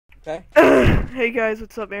Okay. Hey guys,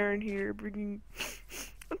 what's up? Aaron here, bringing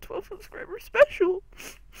a 12 subscriber special.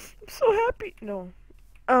 I'm so happy. No,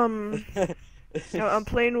 um, I'm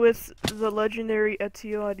playing with the legendary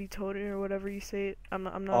Ezio Auditore or whatever you say it. I'm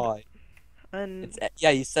not, Oh, and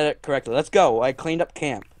yeah, you said it correctly. Let's go. I cleaned up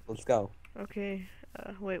camp. Let's go. okay.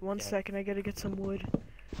 Wait one Okay. second. I gotta get some wood.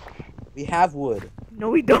 We have wood. No,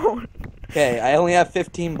 we don't. Okay, I only have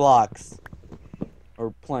 15 blocks.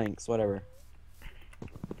 Or planks, whatever.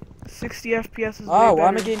 60 FPS is way Oh, why am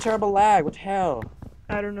I better. getting terrible lag? What the hell?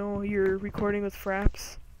 I don't know. You're recording with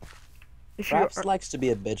Fraps. If you Raps likes to be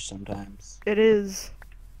a bitch sometimes. it is.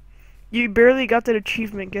 You barely got that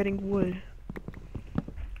achievement getting wood.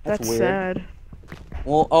 That's weird. sad.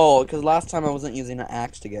 Well, oh, because last time I wasn't using an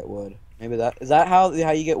axe to get wood. Maybe is that how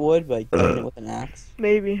you get wood, by hitting it with an axe?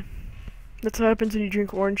 Maybe. That's what happens when you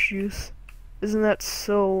drink orange juice. Isn't that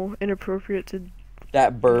so inappropriate to...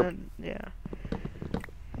 That burp. Yeah.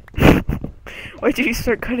 Why did you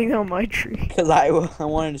start cutting down my tree? Because I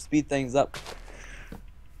wanted to speed things up.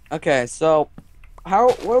 Okay, so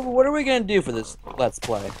what are we gonna do for this Let's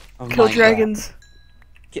Play of Kill Minecraft? dragons.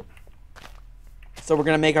 So we're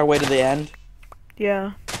gonna make our way to the end.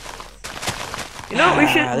 Yeah. You know, we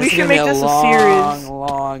This should is make gonna be this a a series.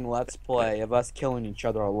 long Let's Play of us killing each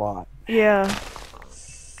other a lot. Yeah.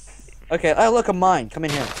 Okay, oh look, a mine. Come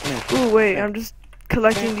in here. Come in. Ooh, wait, I'm just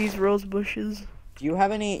collecting these rose bushes. Do you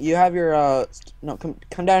have any? You have your no.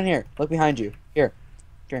 Come down here. Look behind you. Here.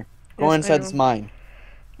 Go Yes, inside this mine.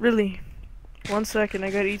 Really? 1 second, I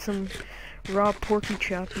gotta eat some raw porky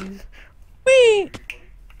choppies. Whee!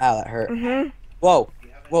 Ow, that hurt. Mhm. Whoa,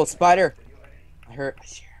 spider. I hurt.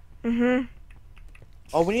 Mhm.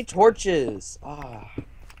 Oh, we need torches. Ah.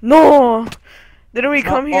 No. Didn't we No,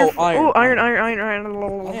 come here? oh, iron, Oh, iron.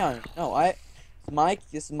 Iron. No, Mike,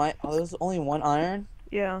 this is my. Oh, there's only one iron.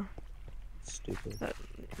 Yeah. Stupid.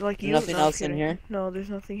 Like There's you. nothing No, I'm else in kidding. here. No, there's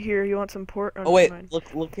nothing here. You want some port? Oh wait, never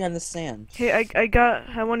mind. look behind the sand. Hey,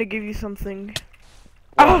 I want to give you something. What?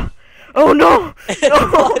 Ah! Oh no! It's No!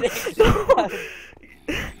 flooding.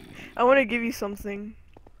 No! I want to give you something.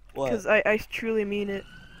 What? Because I truly mean it.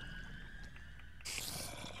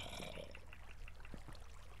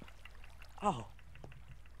 Oh.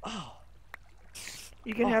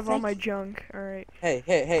 You can Oh, have all thank my you. junk. Alright. Hey.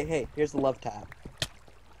 Here's the love tap.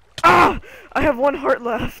 Ah! I have 1 heart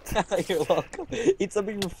left. You're welcome. Eat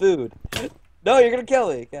something for food. No, you're gonna kill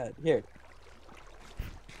me. God, here.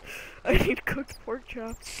 I need cooked pork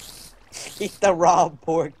chops. Eat the raw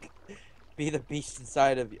pork. Be the beast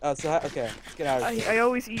inside of you. Oh, so okay. Let's get out of here. I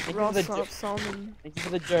always eat Thank you raw for the salmon. Thank you for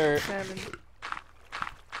the dirt. Salmon.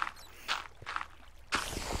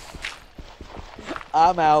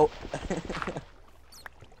 I'm out.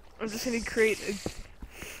 I'm just gonna create a...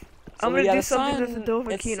 So I'm gonna yeah, do the something sun, that the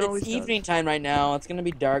Dovahkiin always it's evening does. time right now. It's gonna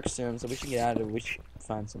be dark soon, so we should get out of it. We should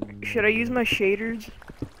find something. Should I use my shaders?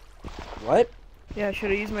 What? Yeah,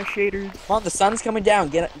 should I use my shaders? Come on, the sun's coming down.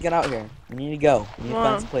 Get out here. We need to go. We need to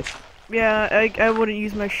find some place. Yeah, I wouldn't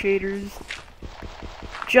use my shaders.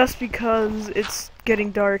 Just because it's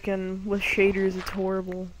getting dark and with shaders it's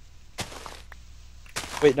horrible.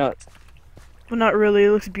 Wait, no. Well, not really,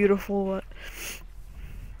 it looks beautiful,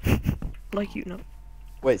 but... like you know.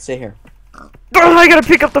 Wait, stay here. Oh, I gotta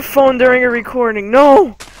pick up the phone during a recording.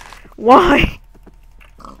 No! Why?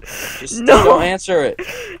 Just No! don't answer it.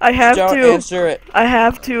 I have Don't to. answer it. I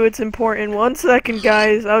have to, it's important. 1 second,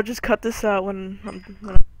 guys. I'll just cut this out when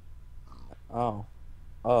I'm... Oh,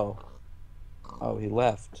 he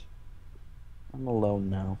left. I'm alone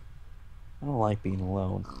now. I don't like being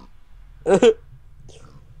alone. I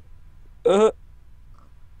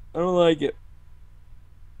don't like it.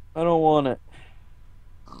 I don't want it.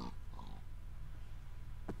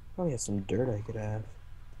 Probably have some dirt I could have.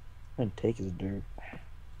 I'm gonna take his dirt.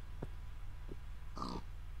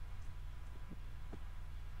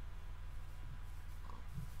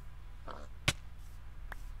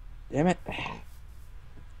 Damn it.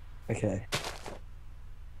 Okay.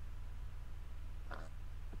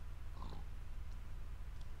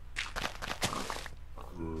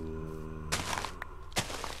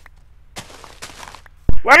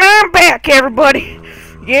 Well, I'm back, everybody!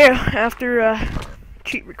 Yeah, after,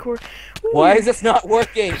 cheat record. Ooh. Why is this not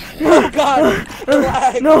working? Oh god!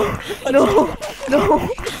 Lag.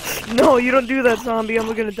 No, you don't do that, zombie.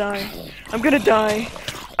 I'm gonna die. I'm gonna die.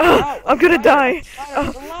 I'm gonna die.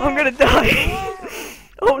 I'm gonna die.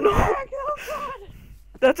 Oh no.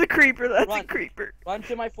 That's a creeper. That's a creeper. Run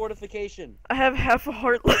to my fortification. I have half a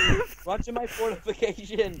heart left. Run to my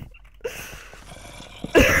fortification.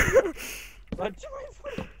 Run to my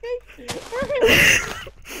fortification.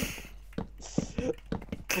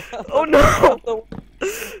 Oh no.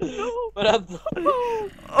 Put up.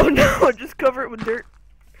 Oh no! Just cover it with dirt.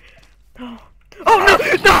 No. Oh no!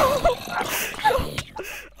 No!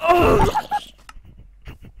 Oh!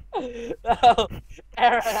 No,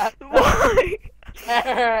 Aaron, Why?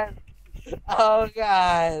 Aaron. Oh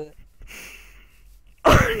God.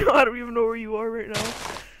 Oh no! I don't even know where you are right now.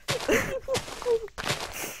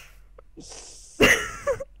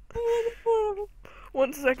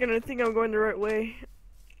 1 second, I think I'm going the right way.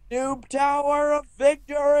 Noob Tower of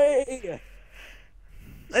Victory.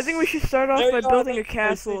 I think we should start off There by you are, building a look, I see.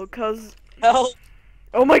 castle, cause... Help.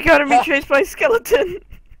 Oh my god, I'm being Help. chased by a skeleton!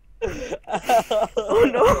 Oh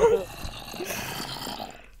no!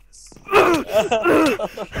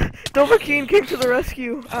 Dovahkiin came to the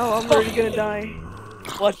rescue. Oh, I'm already gonna die.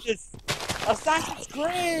 What's this? Assassin's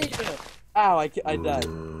Creed! Ow, I died.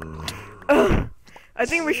 I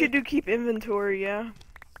think we should keep inventory, yeah?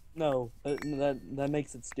 No, that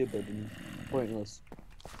makes it stupid and pointless.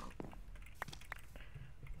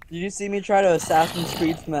 Did you see me try to Assassin's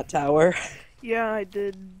Creed from that tower? Yeah, I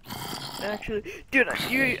did. Actually, dude,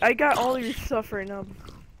 I got all your stuff right now.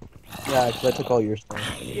 Yeah, because I took all your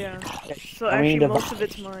stuff. Yeah. So I mean, actually, most of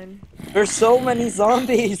it's mine. There's so many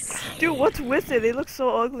zombies! Dude, what's with it? They look so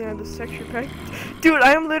ugly on this texture pack. Dude,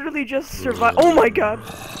 I am literally just Oh my god!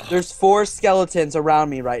 There's 4 skeletons around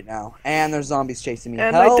me right now, and there's zombies chasing me.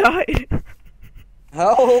 And Help! I died.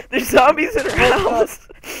 Help! There's zombies in our house.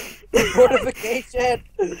 Fortification!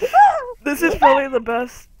 This is probably the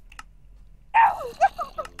best.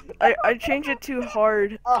 I changed it to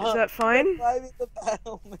hard. Is that fine? Climbing the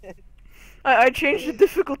battlement. I changed the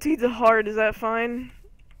difficulty to hard. Is that fine?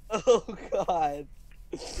 Oh God!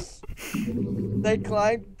 They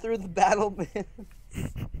climbed through the battlement.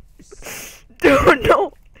 Dude,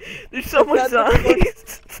 no! There's so much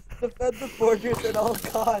zombies! Defend the fortress at all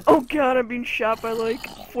costs. Oh god, I'm being shot by like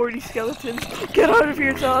 40 skeletons. Get out of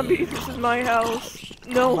here, zombies! This is my house.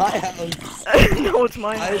 No. My house. No, it's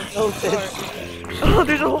my I house. built it. Oh,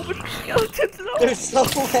 there's a whole bunch of skeletons. No. There's so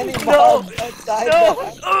many No. mobs outside No.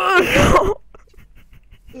 the Oh,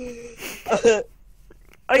 no. house.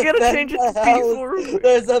 I gotta Defend change it the to house. peaceful real quick.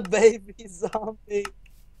 There's a baby zombie.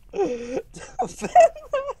 Defend the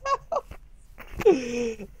house.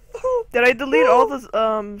 Did I delete all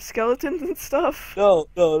the skeletons and stuff? No.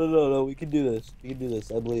 We can do this. We can do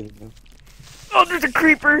this. I believe in you. Oh, there's a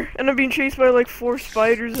creeper, and I'm being chased by like 4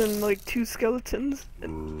 spiders and like 2 skeletons,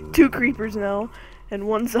 and 2 creepers now, and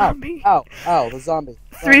 1 zombie. Ow, the zombie.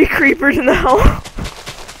 3 creepers now.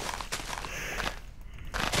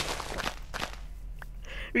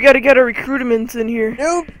 We gotta get our recruitments in here.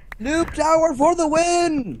 Noob Tower for the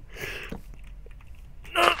win!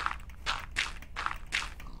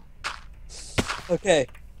 Okay.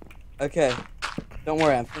 Don't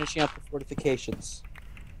worry, I'm finishing up the fortifications.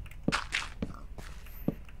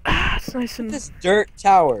 Ah, it's nice and... This dirt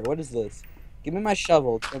tower, what is this? Give me my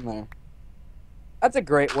shovel, it's in there. That's a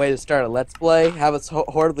great way to start a let's play. Have us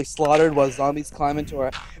horribly slaughtered while zombies climb into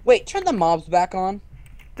our... Wait, turn the mobs back on.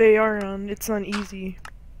 They are on. It's on easy.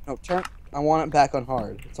 No, I want it back on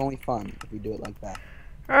hard. It's only fun if we do it like that.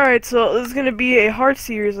 Alright, so this is gonna be a hard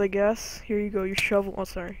series, I guess. Here you go, your shovel. Oh,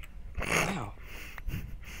 sorry. Wow.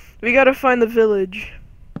 We gotta find the village.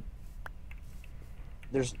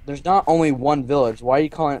 There's not only one village. Why are you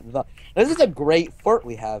calling it the... This is a great fort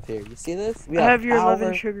we have here. You see this? We I have your power.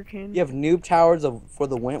 11 sugarcane. You have noob towers for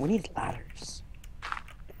the win. We need ladders.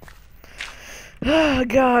 Oh,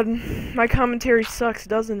 God. My commentary sucks,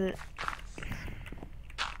 doesn't it?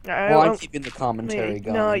 Well, I'm keeping the commentary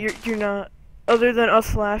going. No, you're not. Other than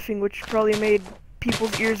us laughing, which probably made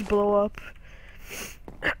people's ears blow up.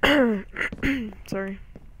 Sorry.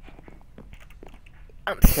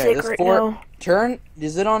 I'm sick right now.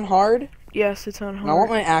 Is it on hard? Yes, it's on hard. And I want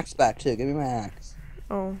my axe back too. Give me my axe.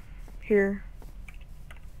 Oh, here.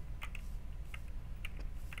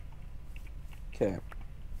 Okay.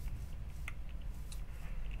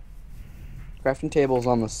 Crafting table's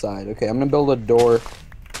on the side. Okay, I'm gonna build a door.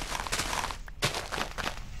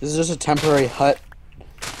 This is just a temporary hut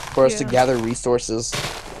for us to gather resources.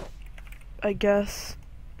 I guess.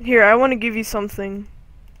 Here, I want to give you something.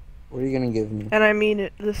 What are you gonna give me? And I mean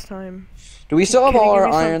it this time. Do we still have all our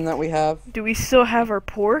iron that we have? Do we still have our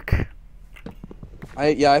pork?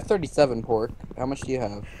 Yeah, I have 37 pork. How much do you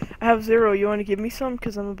have? I have 0. You want to give me some?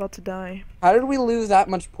 Because I'm about to die. How did we lose that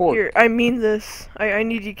much pork? Here, I mean this. I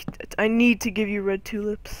need to give you red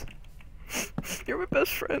tulips. You're my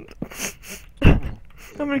best friend.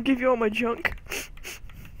 I'm gonna give you all my junk.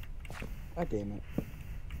 God damn it.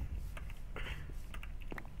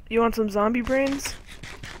 You want some zombie brains?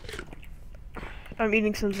 I'm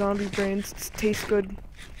eating some zombie brains. It tastes good.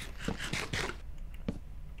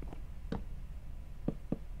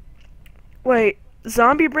 Wait,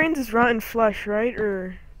 zombie brains is rotten flesh, right?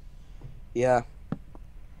 Or Yeah.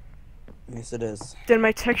 Yes, it is. did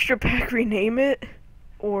my texture pack rename it?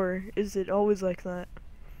 Or is it always like that?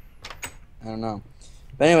 I don't know.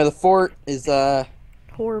 But anyway, the fort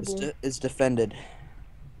Horrible. is defended.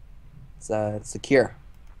 It's secure.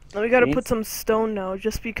 Now we gotta We need- put some stone now,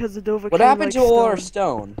 just because the Dova What King happened likes to all our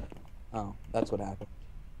stone. stone? Oh, that's what happened.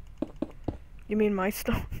 You mean my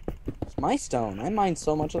stone? It's my stone. I mined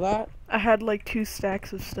so much of that. I had like 2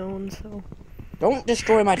 stacks of stone, so Don't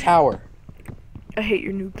destroy my tower. I hate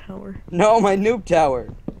your noob tower. No, my noob tower.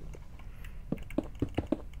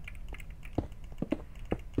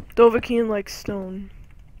 Dovahkiin likes stone.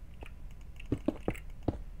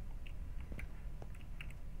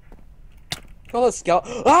 Call a scout.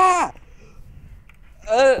 Ah!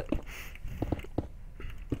 Uh.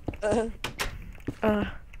 Uh.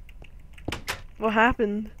 What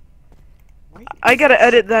happened? Wait. I gotta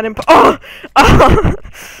edit that in. Oh! Oh!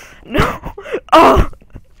 No! Oh!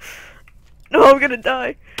 No, I'm gonna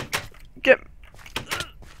die. Get.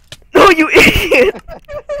 No, you idiot!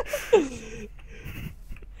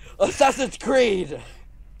 Assassin's Creed.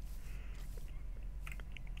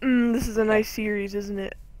 This is a nice series, isn't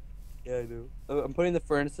it? Yeah, I do. I'm putting the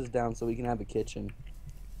furnaces down so we can have a kitchen.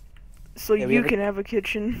 So Yeah, we you have a- can have a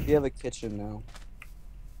kitchen. We have a kitchen now.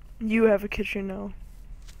 You have a kitchen now.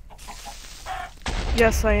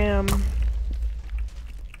 Yes, I am.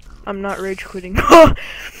 I'm not rage quitting. Did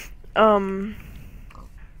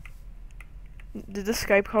the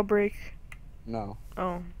Skype call break? No.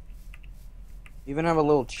 Oh. We even have a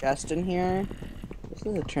little chest in here. This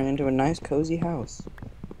is turn into a nice cozy house.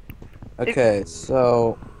 Okay,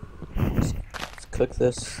 so let's cook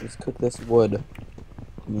this. Let's cook this wood.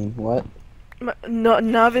 I mean, what? No,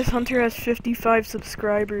 Novice Hunter has 55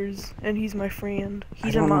 subscribers, and he's my friend.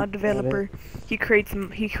 He's a don't mod get developer. He creates.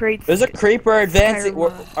 There's a creeper advancing.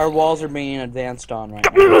 Skyrim Our walls are being advanced on right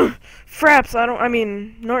now. Fraps. I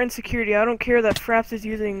mean, Norton Security. I don't care that Fraps is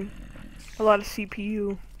using a lot of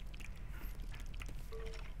CPU.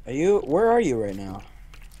 Where are you right now?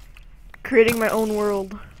 Creating my own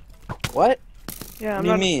world. What? Yeah. What do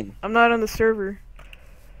you mean? I'm not on the server.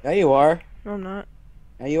 Yeah, you are. No, I'm not.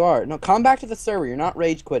 Yeah, you are. No, come back to the server. You're not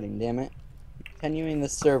rage quitting, damn it. Continuing the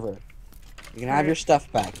server. You can have your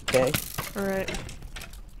stuff back, okay? Alright.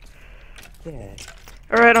 Yeah.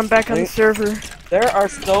 Alright, I'm back on the server. There are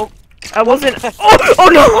still. I wasn't. Oh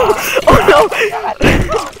no! Oh no!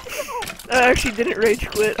 I actually didn't rage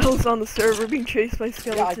quit. I was on the server being chased by Yeah,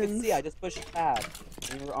 skeletons. I can see. I just pushed tab.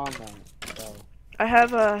 And you were on there. So. I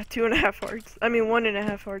have 2.5 hearts. I mean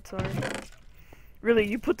 1.5 hearts, sorry. Really,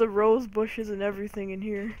 you put the rose bushes and everything in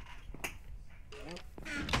here.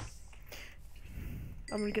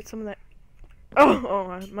 I'm gonna get some of that.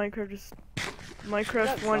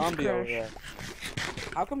 Minecraft wants to crash.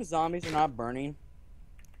 How come zombies are not burning?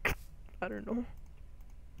 I don't know.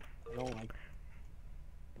 I don't like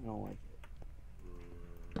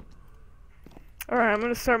it. Alright, I'm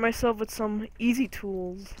gonna start myself with some easy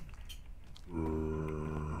tools.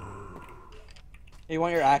 Hey, you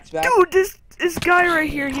want your axe back? Dude, this guy right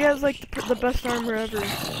here, he has like the best armor ever.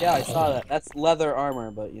 Yeah, I saw that. That's leather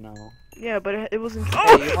armor, but you know. Yeah, but it wasn't. Hey,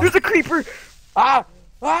 Oh, you want- there's a creeper! Ah!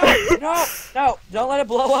 Ah! No! No! Don't let it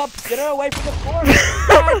blow up! Get her away from the forest!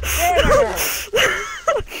 God damn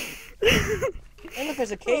her! Hey, look,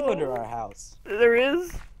 there's a cave under our house. There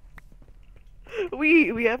is.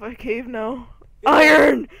 We have a cave now.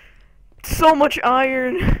 Iron! So much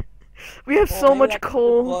iron! We have so maybe much that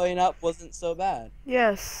coal. Blowing up wasn't so bad.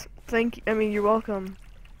 Yes. Thank you. I mean, you're welcome.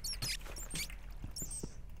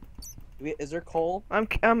 Is there coal? I'm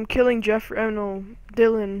killing no,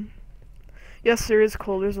 Dylan. Yes, there is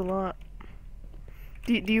coal. There's a lot.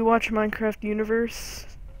 Do you watch Minecraft Universe?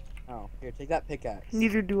 Oh, here, take that pickaxe.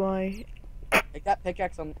 Neither do I. Take that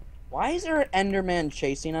pickaxe on. Why is there an Enderman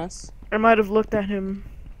chasing us? I might have looked at him.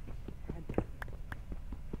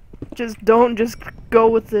 Just go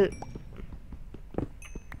with it.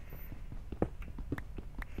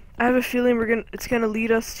 I have a feeling it's gonna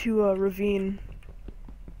lead us to a ravine.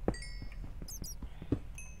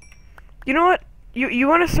 You know what? You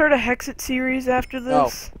want to start a Hexit series after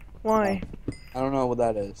this? No. Why? No. I don't know what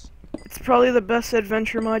that is. It's probably the best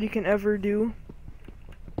adventure mod you can ever do.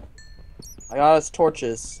 I got us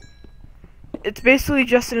torches. It's basically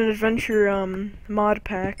just an adventure mod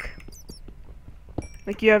pack.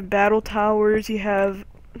 Like you have battle towers, you have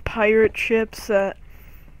pirate ships that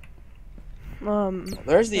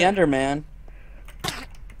There's the Enderman.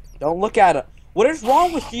 Don't look at it. What is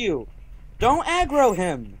wrong with you? Don't aggro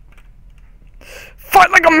him. fight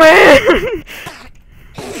like a man.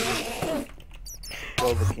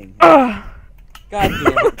 Kill the king. God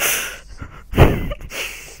damn it.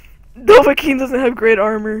 Dovahkiin doesn't have great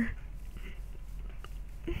armor.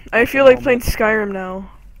 I feel like Normal. playing Skyrim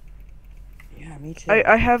now. Yeah, me too.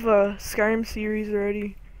 I have a Skyrim series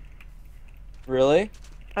already. Really?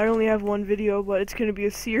 I only have one video, but it's gonna be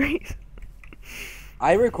a series.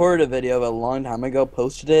 I recorded a video a long time ago,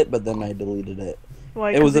 posted it, but then I deleted it.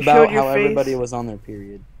 Why? It 'Cause was it showed about your how everybody face? was on their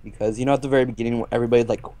period. Because, you know, at the very beginning, everybody,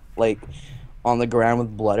 like on the ground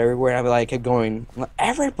with blood everywhere, and I kept going,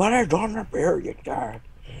 everybody's on their period, God.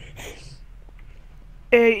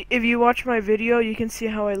 Hey, if you watch my video, you can see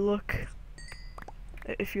how I look.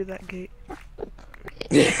 If you're that gay.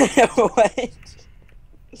 What?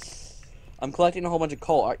 I'm collecting a whole bunch of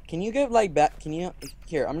coal. Can you give, like, back,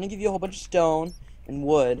 here, I'm gonna give you a whole bunch of stone and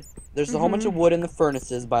wood. There's a whole bunch of wood in the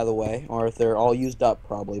furnaces, by the way, or if they're all used up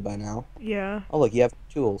probably by now. Yeah. Oh, look, you have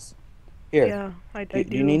tools. Here. Yeah, I Do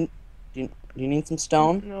do. you need do you need some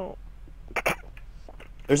stone? No.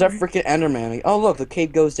 There's that freaking Enderman. Oh look, the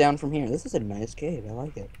cave goes down from here. This is a nice cave. I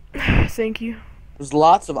like it. Thank you. There's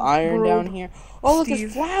lots of iron World down here. Oh look, Steve.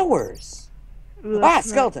 there's flowers. Ooh, Ah, that's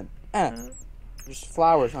skeleton. nice. There's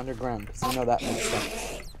flowers underground because you know that makes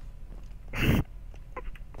sense.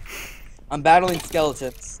 I'm battling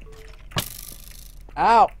skeletons.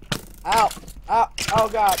 Ow! Ow! Ow! Oh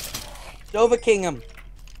god! Dovahkiin him.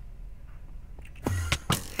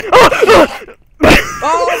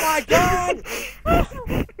 Oh my god!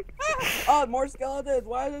 Oh, more skeletons!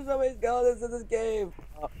 Why are there so many skeletons in this game?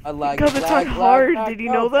 Oh, I lag. Because it's on hard. Did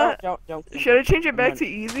you know that? Don't. Should I change it back to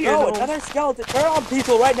easy or No, no? another skeleton. Turn on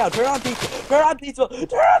peaceful right now. Turn on peaceful. Turn on peaceful.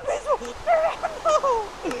 Turn on peaceful. Turn on.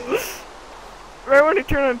 No. Right when you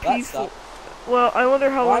turn on That peaceful. sucks. Well, I wonder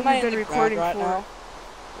how Why long am I you've in been the ground recording right for. now?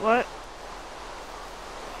 What?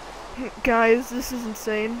 Guys, this is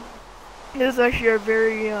insane. This is actually our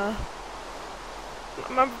very,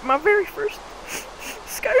 my very first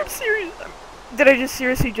Skyrim series. Did I just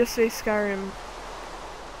seriously just say Skyrim?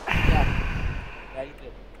 Yeah, you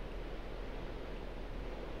did.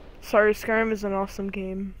 Sorry, Skyrim is an awesome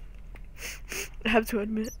game. I have to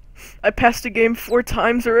admit. I passed the game 4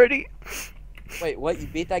 times already. Wait, what? You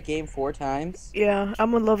beat that game 4 times? Yeah,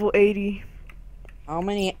 I'm on level 80. How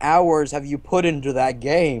many hours have you put into that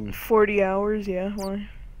game? 40 hours, yeah, why?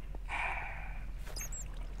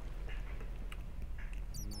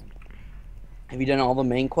 Have you done all the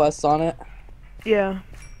main quests on it? Yeah.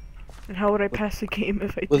 And how would I pass the game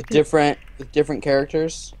if I With did different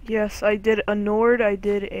characters? Yes, I did a Nord, I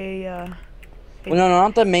did a, Well, no,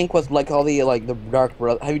 not the main quest, like all the, like, the Dark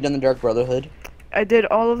Brother. Have you done the Dark Brotherhood? I did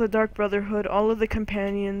all of the Dark Brotherhood, all of the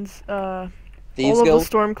companions, Thieves all Guild? of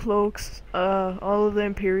the Stormcloaks, all of the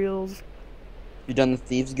Imperials. You done the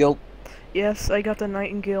Thieves Guild? Yes, I got the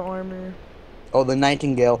Nightingale armor. Oh, the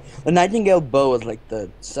Nightingale. The Nightingale bow is like the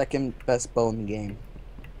second best bow in the game.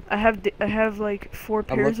 I have like 4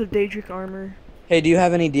 pairs of Daedric armor. Hey, do you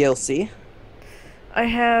have any DLC? I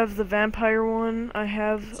have the vampire one. I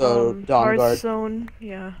have Dawnguard. Hearthstone.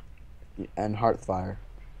 Yeah. And Heartfire.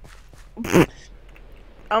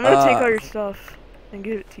 I'm gonna take all your stuff and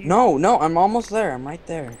give it to you. No, I'm almost there. I'm right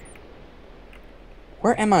there.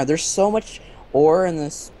 Where am I? There's so much ore in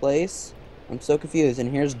this place. I'm so confused.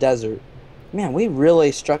 And here's desert. Man, we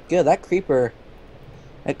really struck good. That creeper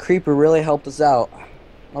really helped us out.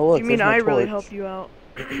 Oh look, you mean there's my I really torch. helped you out?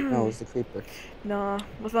 No, it was the creeper. Nah,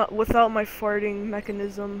 without my farting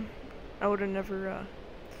mechanism, I would have never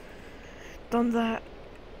done that.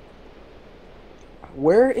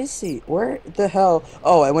 Where is he? Where the hell?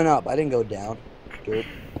 Oh, I went up. I didn't go down. Derp.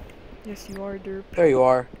 Yes, you are, derp. There you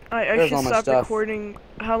are. I There's should all my stop stuff. recording.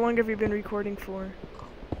 How long have you been recording for?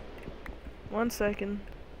 1 second.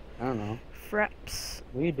 I don't know. Fraps.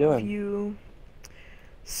 What are you doing? View.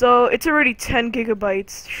 So it's already 10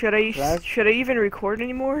 gigabytes. Should I even record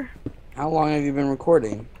anymore? How long have you been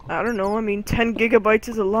recording? I don't know. I mean, 10 gigabytes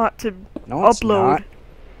is a lot to No, it's upload. not.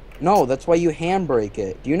 No, that's why you handbrake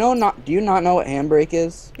it. Do you not know what handbrake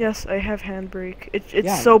is? Yes, I have Handbrake. It's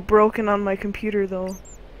Yeah. so broken on my computer though.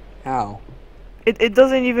 How? It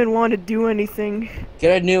doesn't even want to do anything.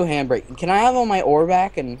 Get a new handbrake. Can I have all my ore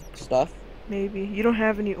back and stuff? Maybe. You don't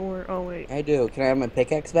have any ore. Oh wait. I do. Can I have my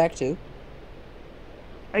pickaxe back too?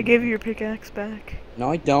 I gave you your pickaxe back.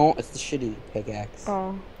 No, I don't. It's the shitty pickaxe.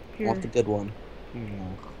 Oh, I here. want the good one. Here you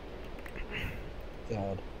go.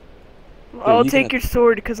 God. I'll you take can- your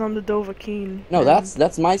sword because I'm the Dovahkiin. No, and-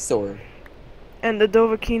 that's my sword. And the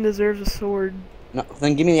Dovahkiin deserves a sword. No,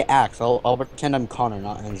 then give me the axe. I'll pretend I'm Connor,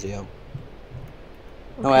 not Enzio.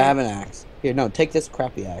 No, I Okay. have an axe. Here, no, take this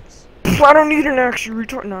crappy axe. Pff, I don't need an axe, you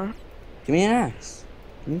retard. Nah. Give me an axe.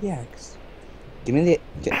 Give me the axe. Give me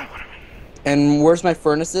the. And where's my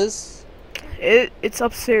furnaces? It's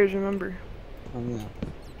upstairs, remember. Oh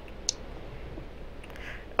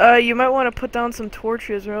yeah. You might want to put down some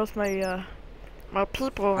torches, or else my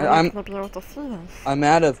people I, are not I'm gonna be able to see us. I'm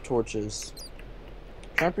out of torches.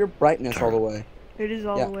 Turn up your brightness all the way. It is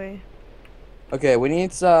all Yeah. the way. Okay, we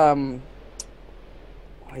need some.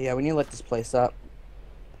 Oh yeah, we need to let this place up.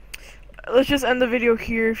 Let's just end the video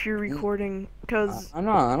here if you're Mm, recording, cause I'm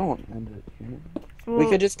not. I don't want to end it here. We well,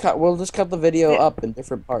 could just cut. We'll just cut the video it, up in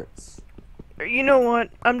different parts. you know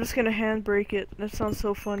what? I'm just gonna handbrake it. That sounds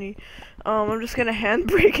so funny. I'm just gonna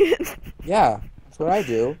handbrake it. Yeah, that's what I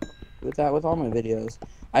do. With that, with all my videos,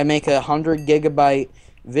 I make 100 GB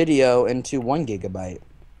video into 1 GB.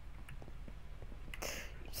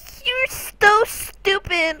 You're so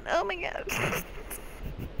stupid. Oh my god.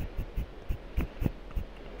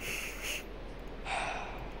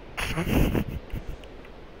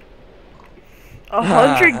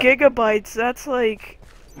 100 GB. That's like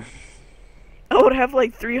I would have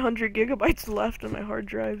like 300 GB left on my hard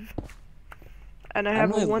drive, and I I'm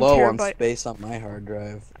have a really one low on terabyte. space on my hard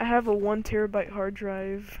drive. I have a 1 TB hard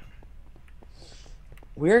drive.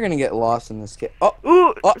 We're gonna get lost in this game. Oh,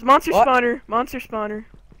 Ooh, oh, monster what? spawner, monster spawner.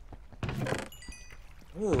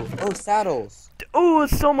 Ooh, oh, saddles Oh,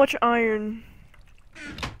 it's so much iron.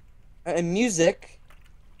 and music.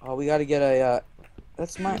 Oh, we gotta get a.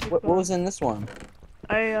 That's my. Music What box. was in this one?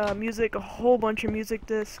 Music, a whole bunch of music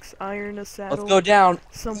discs, iron, a saddle. Let's go down.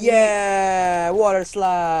 Some Yeah, water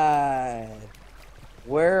slide.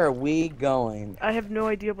 Where are we going? I have no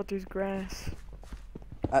idea, but there's grass.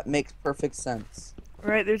 That makes perfect sense.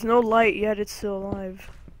 Right, there's no light yet, it's still alive.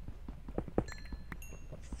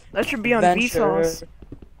 That should be on Adventure, Vsauce.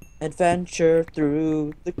 adventure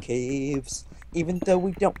through the caves. Even though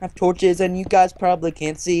we don't have torches and you guys probably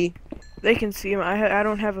can't see. They can see him. I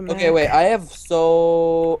don't have a map. Okay, wait. I have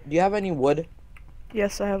so. Do you have any wood?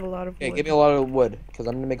 Yes, I have a lot of Okay, wood. give me a lot of wood because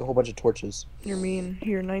I'm gonna make a whole bunch of torches. You're mean.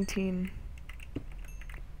 Here, 19.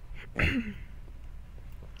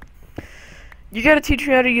 You gotta teach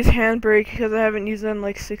me how to use handbrake because I haven't used that in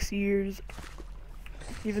like 6 years.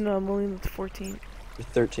 Even though I'm only 14. You're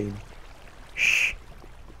 13. Shh.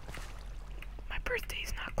 My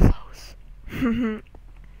birthday's not close.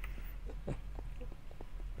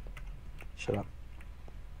 Shut up.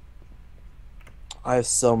 I have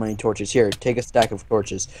so many torches. Here, take a stack of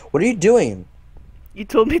torches. What are you doing? You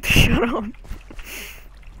told me to shut up.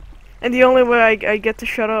 And the only way I get to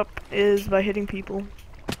shut up is by hitting people.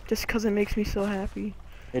 Just because it makes me so happy.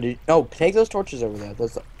 No, take those torches over there.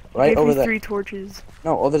 Those right Give over me there. 3 torches.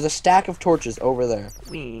 No, oh, there's a stack of torches over there.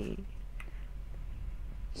 Wee.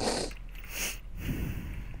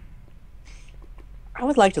 I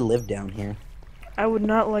would like to live down here. I would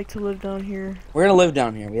not like to live down here. We're gonna live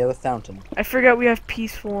down here. We have a fountain. I forgot we have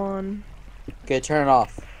peaceful on. Okay, turn it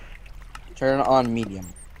off. Turn it on medium.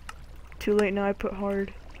 Too late now, I put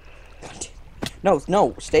hard. No,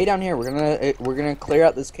 no, stay down here. We're gonna clear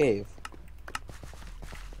out this cave.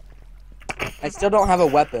 I still don't have a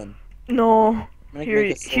weapon. No. I'm gonna Here,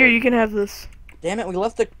 make a sword. here, you can have this. Damn it, we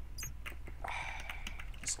left the.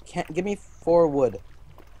 Just can't give me 4 wood.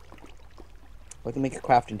 I can make a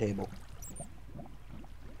crafting table.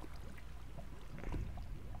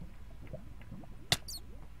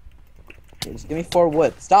 Okay, just give me 4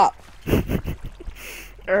 wood. Stop.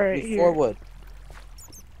 Alright, Give me here. 4 wood.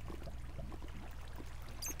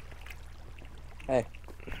 Hey,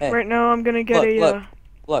 hey. Right now, I'm gonna get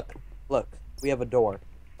Look. We have a door.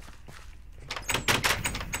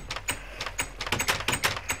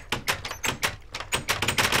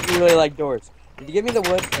 You really like doors. Did you give me the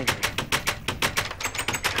wood? Thank you.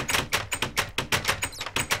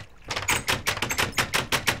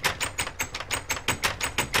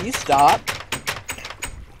 Can you stop?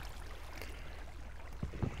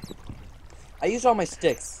 I used all my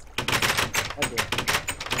sticks. I did.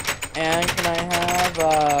 And can I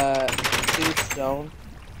have 2 stone?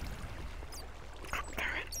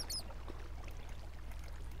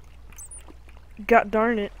 God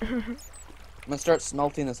darn it. I'm gonna start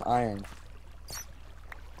smelting this iron.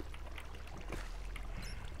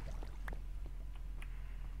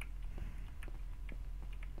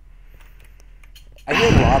 I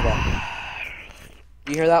hear lava.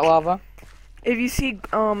 You hear that lava? If you see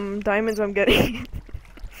diamonds, I'm getting.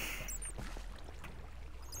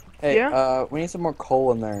 Hey, Yeah? we need some more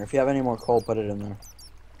coal in there. If you have any more coal, put it in there.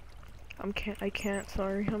 I can't.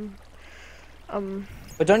 Sorry.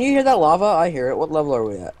 But don't you hear that lava? I hear it. What level are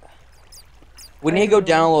we at? We I need to go don't know.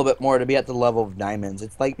 down a little bit more to be at the level of diamonds.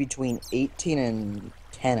 It's like between 18 and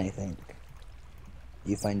 10, I think.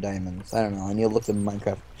 You find diamonds. I don't know. I need to look at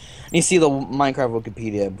Minecraft. I need to see the Minecraft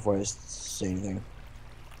Wikipedia before I say anything.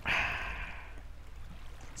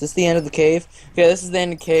 this the end of the cave? Okay, this is the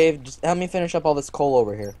end of the cave. Just help me finish up all this coal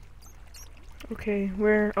over here. Okay,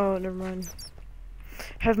 where? Oh, never mind.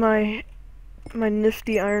 Have my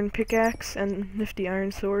nifty iron pickaxe and nifty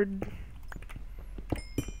iron sword.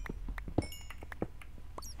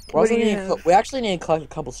 What do you have? We actually need to collect a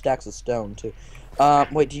couple stacks of stone too.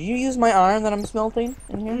 Wait, did you use my iron that I'm smelting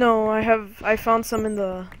in here? No, I found some in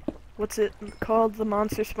the, what's it called? The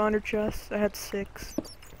monster spawner chest. I had 6.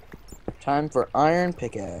 Time for iron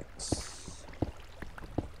pickaxe.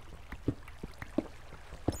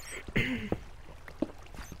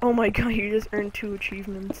 Oh my god, you just earned 2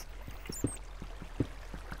 achievements.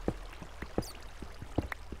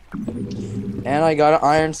 And I got an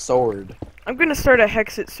iron sword. I'm gonna start a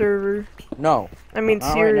Hexit server. No. I mean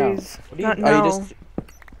Not right now. series. What are you, Not are now. you just...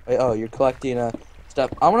 Wait, oh, you're collecting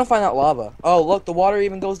stuff. I want to find that lava. Oh, look, the water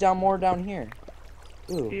even goes down more down here.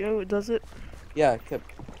 Ooh. Yo, does it? Yeah, come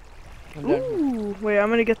down here. Ooh, wait, I'm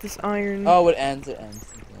gonna get this iron. Oh, it ends. It ends.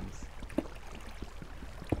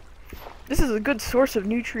 This is a good source of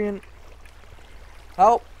nutrient.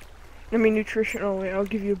 Help! I mean nutrition. Oh wait, I'll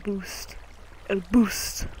give you a boost. A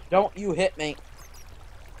boost. Don't you hit me.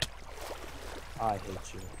 I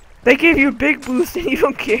hate you. They gave you a big boost and you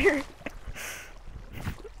don't care.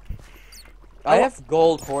 I have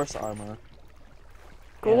gold horse armor.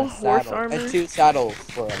 Gold and a horse saddle, armor? and 2 saddles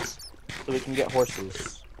for us, so we can get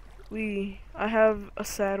horses. I have a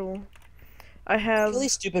saddle. I have Really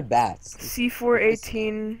stupid bats.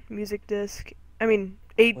 C418 music disc. I mean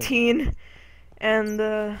 18 and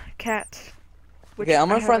the cat. Okay, I'm I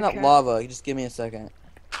gonna have find a that cat. lava. Just give me a second.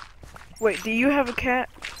 Wait, do you have a cat?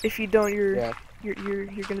 If you don't, Yeah. you're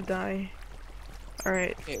gonna die. All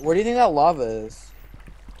right. Okay, where do you think that lava is?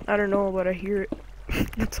 I don't know, but I hear it.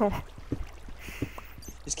 That's all.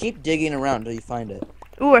 Just keep digging around until you find it.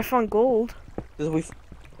 Ooh, I found gold.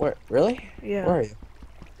 Where? Really? Yeah. Where are you?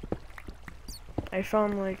 I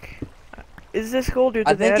found like. Is this gold or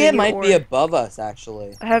I did they think add it any might ore? be above us,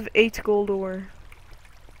 actually. I have 8 gold ore.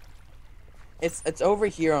 It's over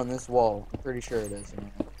here on this wall. I'm pretty sure it is.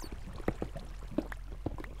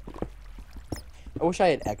 I wish I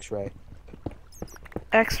had X-ray.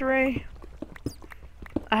 X-ray?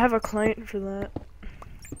 I have a client for that.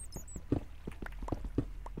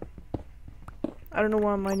 I don't know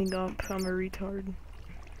why I'm mining up. I'm a retard.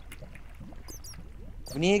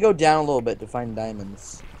 We need to go down a little bit to find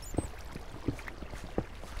diamonds.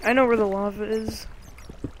 I know where the lava is.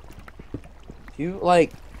 If you,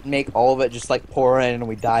 like, make all of it just, like, pour in and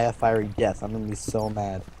we die a fiery death, I'm gonna be so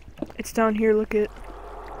mad. It's down here, look it.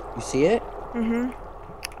 You see it? Mm-hmm.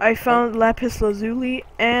 I found lapis lazuli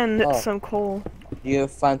and some coal. You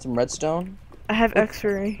find some redstone? I have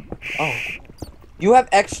X-ray. Oh. You have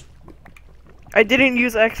X... I didn't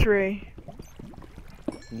use X-ray.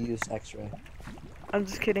 You used X-ray. I'm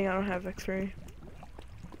just kidding, I don't have X-ray.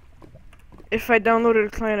 If I downloaded a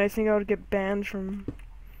client, I think I would get banned from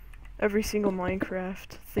every single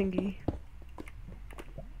Minecraft thingy.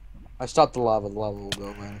 I stopped the lava will go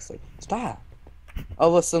away. And it's like, stop! Oh,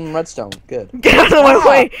 look, some redstone. Good. Get out of my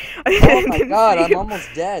way! Oh my god, I'm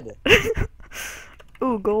almost dead.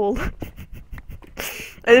 Ooh, gold.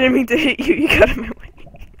 I didn't mean to hit you, you got in my way.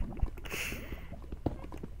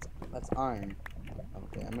 That's iron.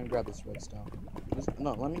 Okay, I'm gonna grab this redstone.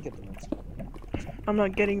 No, let me get the redstone. I'm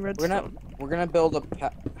not getting redstone. We're gonna build a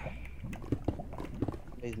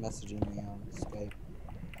He's messaging me on Skype.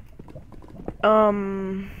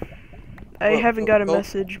 I haven't got a go,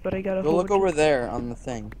 message, but I got a Go look over there on the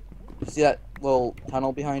thing. You see that little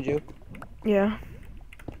tunnel behind you? Yeah.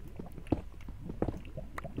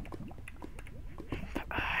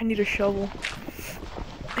 I need a shovel.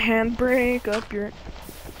 Handbrake up your...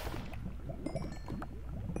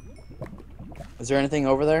 Is there anything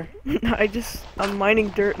over there? I'm mining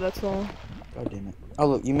dirt, that's all. God damn it. Oh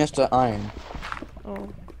look, you missed an iron. Oh.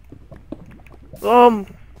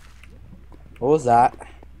 What was that?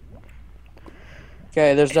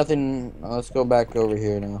 Okay, there's nothing. Let's go back over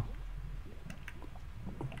here now.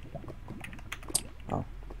 Oh.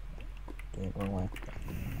 Okay, wrong way.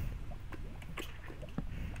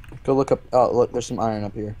 Go look up. Oh, look, there's some iron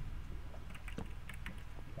up here.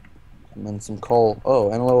 And then some coal. Oh,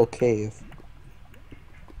 and a little cave.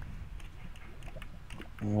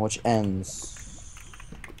 And which ends.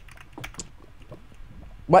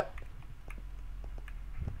 What?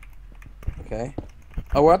 Okay.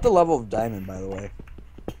 Oh, we're at the level of diamond, by the way.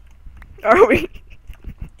 Are we?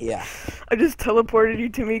 Yeah. I just teleported you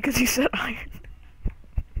to me because you said iron.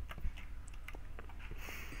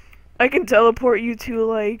 I can teleport you to,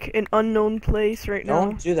 like, an unknown place right now.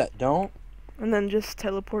 Don't do that. Don't. And then just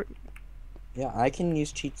teleport. Yeah, I can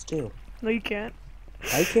use cheats too. No, you can't.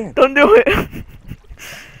 I can't. Don't do it.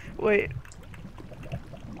 Wait.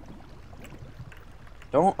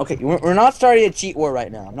 Don't. Okay, we're not starting a cheat war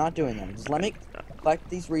right now. I'm not doing that. Just let me collect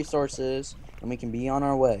these resources, and we can be on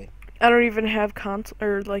our way. I don't even have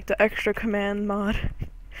or like the extra command mod.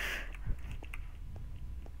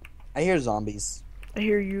 I hear zombies. I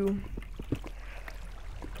hear you.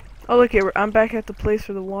 Oh, look here. I'm back at the place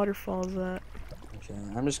where the waterfall's at. Okay,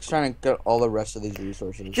 I'm just trying to get all the rest of these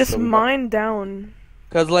resources. Just mine down.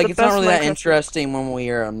 Because, like, The it's not best really that Minecraft interesting when we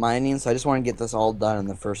are mining, so I just want to get this all done in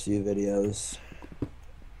the first few videos.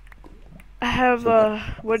 I have,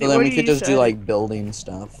 what So do then we you could use just to do, edit? like, building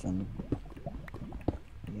stuff, and...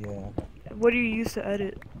 Yeah. What do you use to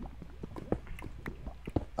edit?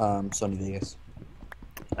 Sony Vegas.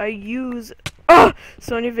 I use,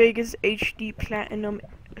 Sony Vegas HD Platinum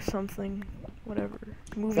something. Whatever.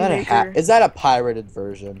 Movie Maker. Is that a pirated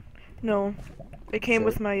version? No. It came Sure.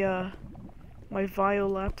 with my, my Vio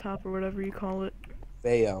laptop or whatever you call it.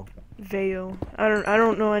 Vaio. Vaio. I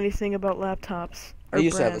don't know anything about laptops I or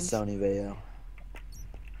used brands. to have a Sony Vaio.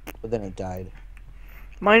 But then it died.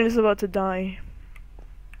 Mine is about to die.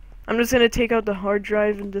 I'm just gonna take out the hard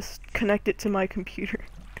drive and just connect it to my computer.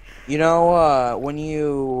 You know, when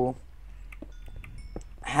you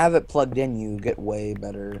have it plugged in, you get way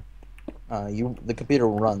better. The computer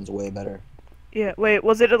runs way better. Yeah, wait,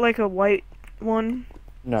 was it like a white one?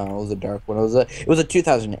 No, it was a dark one. It was a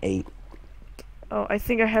 2008. Oh, I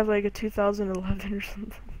think I have like a 2011 or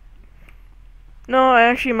something. No, I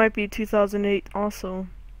actually might be 2008 also.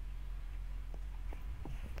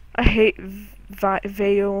 I hate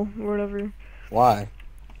Vaio or whatever. Why?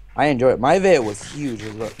 I enjoy it. My Vaio was huge.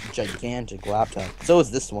 It was a gigantic laptop. So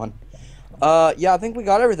is this one. Yeah, I think we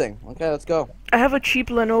got everything. Okay, let's go. I have a cheap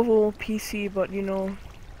Lenovo PC, but you know,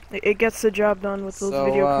 it gets the job done with those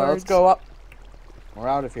video cards. Let's go up. We're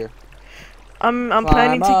out of here. I'm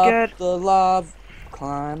planning to get the love.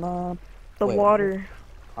 Climb up the water.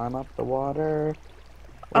 Climb up the water.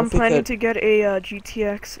 I'm planning to get a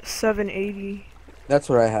GTX 780. That's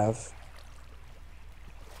what I have.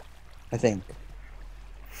 I think.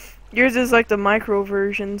 Yours is like the micro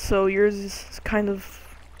version, so yours is kind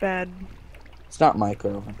of bad. It's not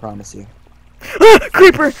micro, I promise you.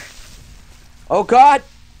 Creeper! Oh god!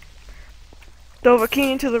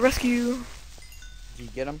 Dovahkiin to the rescue. Did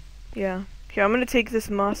you get him? Yeah. Here, I'm gonna take this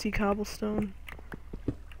mossy cobblestone.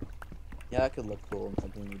 Yeah, that could look cool in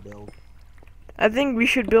something we build. I think we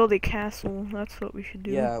should build a castle. That's what we should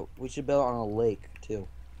do. Yeah, we should build it on a lake, too.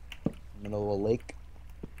 Middle of a lake.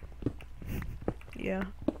 Yeah.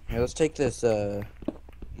 Here, let's take this,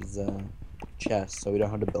 these, chests so we don't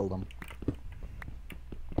have to build them.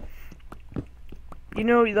 You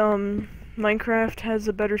know, Minecraft has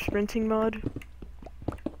a better sprinting mod.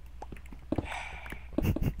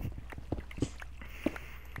 I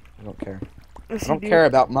don't care. Yes, I don't care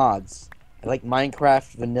about mods. I like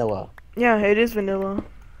Minecraft vanilla. Yeah, it is vanilla.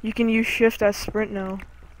 You can use shift as sprint now.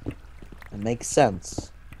 It makes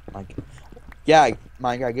sense. Like, yeah,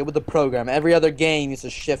 Minecraft, get with the program. Every other game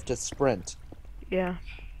uses shift to sprint. Yeah.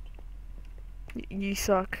 You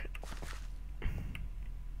suck.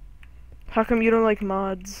 How come you don't like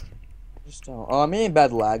mods? Just don't. Oh, I'm in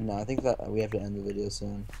bad lag now. I think that we have to end the video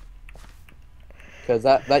soon. Because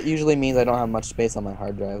that usually means I don't have much space on my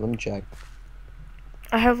hard drive. Let me check.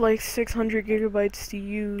 I have like 600 gigabytes to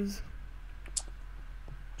use.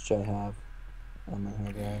 What should I have on my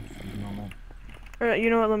hard drive at the moment? Alright, you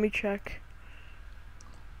know what? Let me check.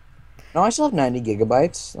 No, I still have 90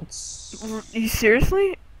 gigabytes. That's... You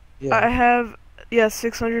seriously? Yeah. I have, yeah,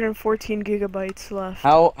 614 gigabytes left.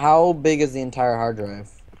 How big is the entire hard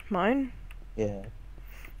drive? Mine? Yeah.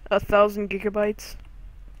 1,000 gigabytes.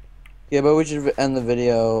 Yeah, but we should end the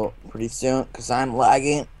video pretty soon because I'm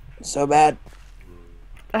lagging so bad.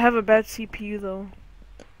 I have a bad CPU though.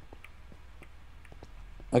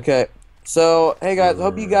 Okay, so hey guys,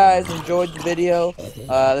 hope you guys enjoyed the video.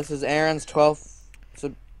 This is Aaron's 12th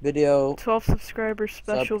video. 12 subscriber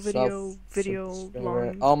special video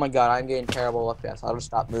long. Oh my god, I'm getting terrible FPS. I'll just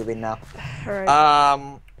stop moving now.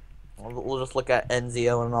 Alright. We'll just look at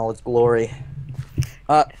NZO in all its glory.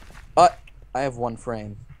 I have one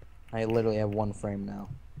frame. I literally have one frame now.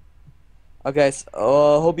 Okay, so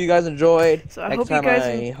hope you guys enjoyed. So I Next hope time you guys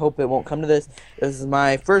I hope it won't come to this. This is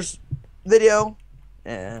my first video,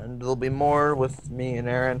 and there'll be more with me and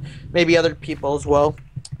Aaron, maybe other people as well.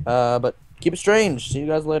 But keep it strange. See you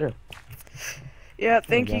guys later. Yeah,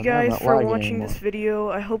 thank you guys for watching this video.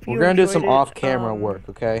 I hope you enjoyed it. We're gonna do some off-camera work,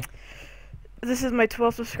 okay? This is my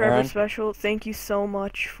 12 subscriber Aaron? special. Thank you so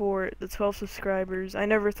much for the 12 subscribers. I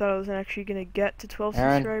never thought I was actually gonna get to 12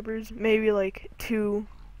 Aaron? subscribers. Maybe like 2.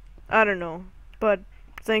 I don't know. But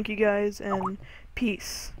thank you guys and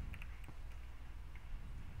peace.